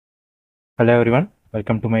Hello everyone,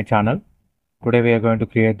 welcome to my channel. Today we are going to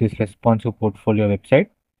create this responsive portfolio website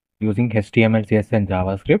using HTML, CSS and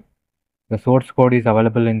JavaScript. The source code is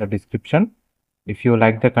available in the description. If you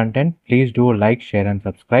like the content, please do like, share and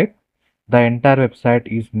subscribe. The entire website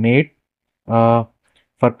is made uh,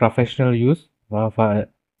 for professional use,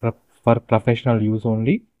 for professional use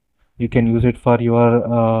only. You can use it for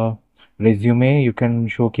your resume. You can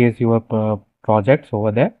showcase your projects over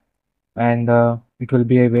there, and it will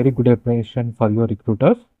be a very good application for your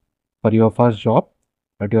recruiters for your first job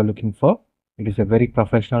that you're looking for. It is a very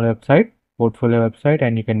professional website, portfolio website,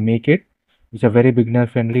 and you can make it. It's a very beginner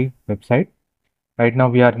friendly website. Right now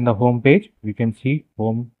we are in the home page. We can see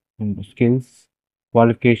home, skills,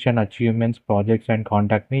 qualification, achievements, projects, and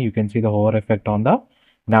contact me. You can see the hover effect on the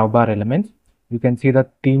navbar elements. You can see the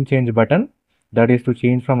theme change button, that is to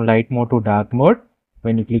change from light mode to dark mode.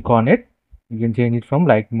 When you click on it, you can change it from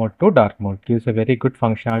light mode to dark mode. It gives a very good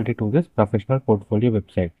functionality to this professional portfolio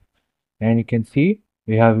website. And you can see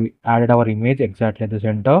we have added our image exactly at the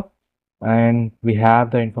center, and we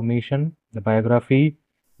have the information, the biography.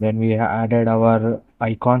 Then we added our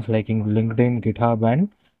icons like in LinkedIn, GitHub and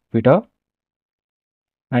Twitter.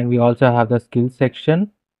 And we also have the skills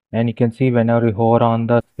section, and you can see whenever we hover on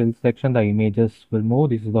the skills section, the images will move.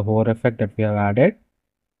 This is the hover effect that we have added.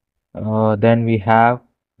 Then we have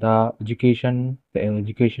the education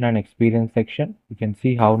and experience section. You can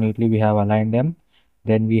see how neatly we have aligned them.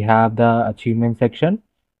 Then we have the achievement section.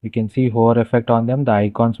 You can see hover effect on them. The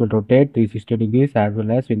icons will rotate 360 degrees, as well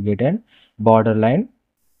as we'll get a border line.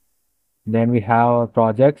 Then we have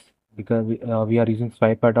projects, because we are using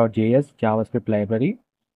swiper.js JavaScript library.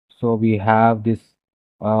 So we have this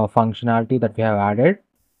functionality that we have added.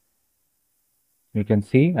 You can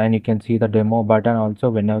see, and you can see the demo button also.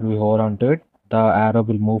 Whenever we hover onto it, the arrow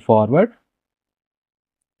will move forward.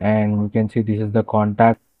 And you can see this is the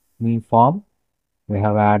contact me form. We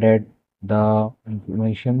have added the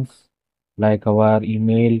informations like our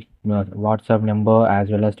email, WhatsApp number, as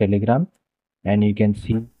well as Telegram. And you can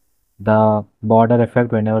see the border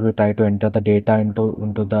effect whenever we try to enter the data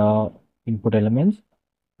into the input elements.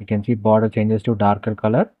 You can see border changes to darker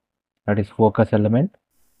color, that is focus element.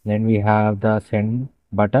 Then we have the send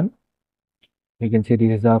button. You can see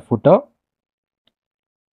this is the footer.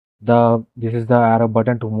 This is the arrow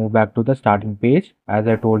button to move back to the starting page. As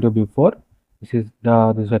I told you before, this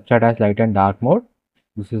website has light and dark mode.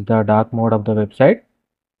 This is the dark mode of the website,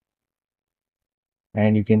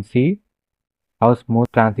 and you can see how smooth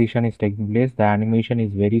transition is taking place. The animation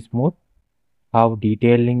is very smooth. How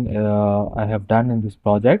detailing I have done in this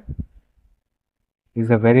project.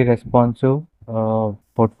 Is a very responsive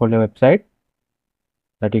portfolio website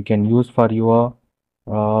that you can use for your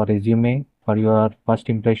resume, for your first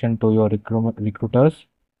impression to your recruiters.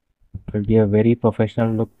 It will give a very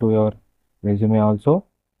professional look to your resume also.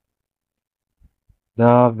 The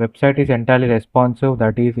website is entirely responsive,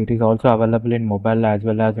 that is, it is also available in mobile as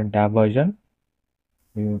well as in tab version.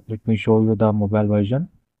 Let me show you the mobile version.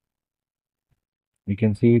 You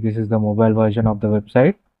can see this is the mobile version of the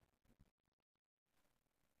website.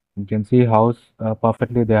 You can see how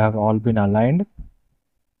perfectly they have all been aligned.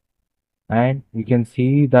 And you can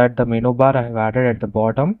see that the menu bar I have added at the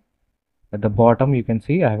bottom. At the bottom, you can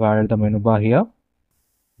see I have added the menu bar here.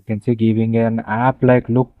 You can see giving an app-like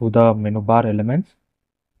look to the menu bar elements.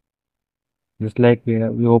 Just like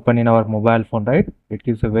we open in our mobile phone, right? It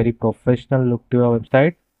gives a very professional look to your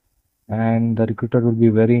website, and the recruiter will be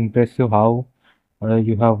very impressive how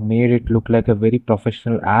you have made it look like a very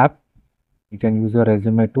professional app. You can use your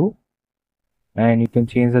resume too, and you can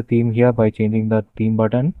change the theme here by changing the theme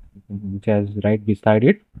button, which is right beside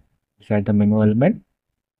it, beside the menu element.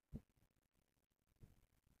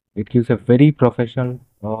 It gives a very professional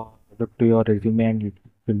look to your resume, and it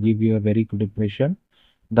will give you a very good impression.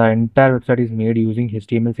 The entire website is made using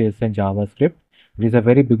HTML, CSS and JavaScript. It is a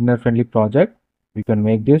very beginner friendly project. You can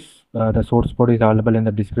make this. The source code is available in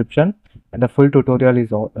the description, and the full tutorial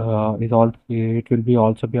it will be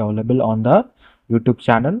also be available on the YouTube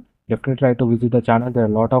channel. Definitely try to visit the channel. There are a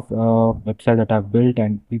lot of websites that I've built,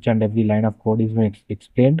 and each and every line of code is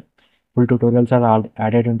explained. Full tutorials are all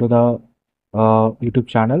added into the YouTube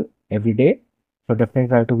channel every day. So definitely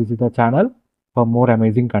try to visit the channel for more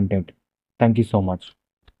amazing content. Thank you so much.